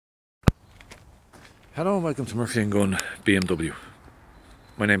Hello and welcome to Murphy & Gunn BMW.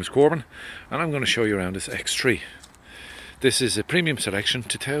 My name is Corban and I'm going to show you around this X3. This is a premium selection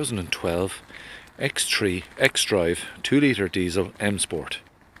 2012 X3 xDrive 2-litre diesel M Sport.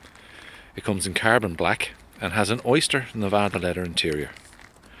 It comes in carbon black and has an oyster Nevada leather interior.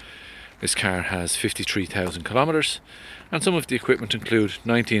 This car has 53,000 kilometers and some of the equipment include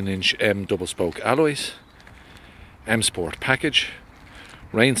 19-inch M double spoke alloys, M Sport package,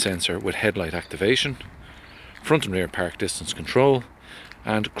 rain sensor with headlight activation, front and rear park distance control,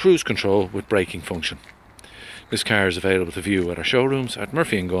 and cruise control with braking function. This car is available to view at our showrooms at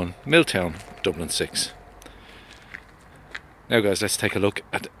Murphy & Gunn, Milltown, Dublin 6. Now guys, let's take a look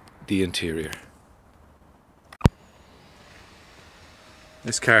at the interior.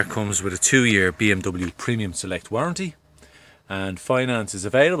 This car comes with a 2-year BMW Premium Select warranty and finance is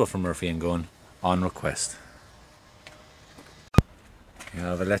available from Murphy & Gunn on request. We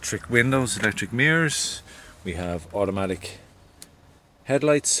have electric windows, electric mirrors, we have automatic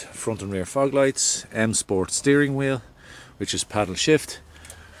headlights, front and rear fog lights, M Sport steering wheel, which is paddle shift.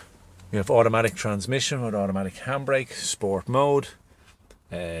 We have automatic transmission with automatic handbrake, sport mode,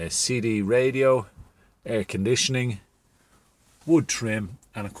 CD radio, air conditioning, wood trim,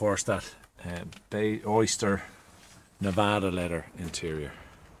 and of course that oyster Nevada leather interior.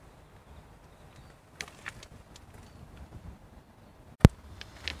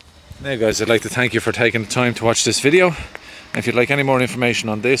 Now guys, I'd like to thank you for taking the time to watch this video. And if you'd like any more information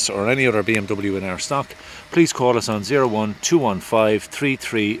on this or any other BMW in our stock, please call us on 01 215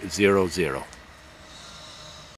 3300.